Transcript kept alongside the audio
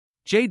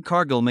Jade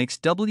Cargill makes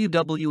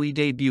WWE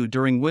debut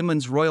during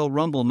Women's Royal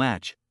Rumble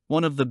match.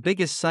 One of the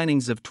biggest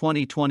signings of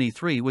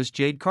 2023 was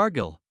Jade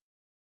Cargill.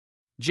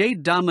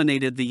 Jade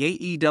dominated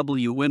the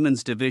AEW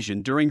women's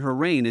division during her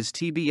reign as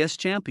TBS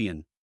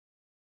champion.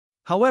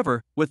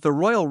 However, with the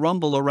Royal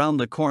Rumble around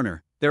the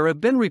corner, there have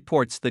been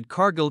reports that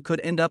Cargill could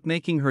end up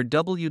making her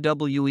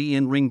WWE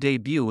in-ring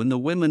debut in the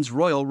Women's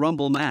Royal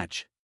Rumble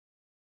match.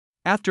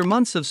 After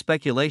months of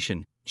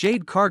speculation,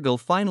 Jade Cargill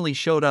finally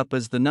showed up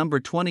as the number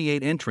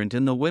 28 entrant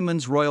in the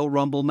Women's Royal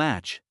Rumble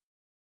match.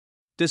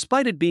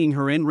 Despite it being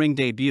her in-ring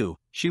debut,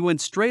 she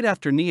went straight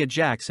after Nia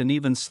Jax and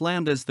even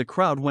slammed as the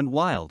crowd went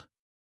wild.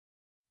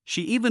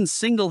 She even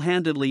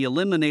single-handedly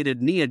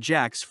eliminated Nia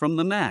Jax from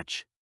the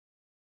match.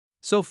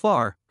 So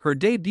far, her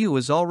debut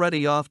is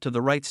already off to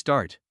the right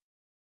start.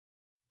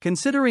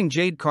 Considering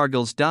Jade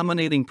Cargill's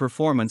dominating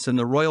performance in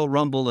the Royal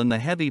Rumble and the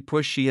heavy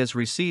push she has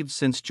received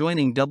since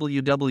joining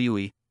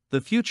WWE, the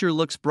future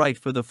looks bright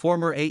for the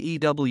former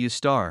AEW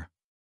star.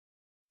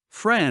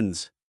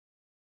 Friends,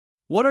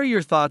 what are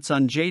your thoughts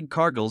on Jade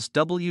Cargill's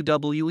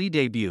WWE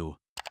debut?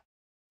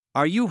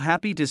 Are you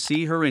happy to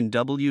see her in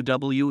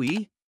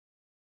WWE?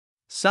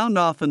 Sound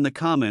off in the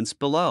comments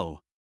below.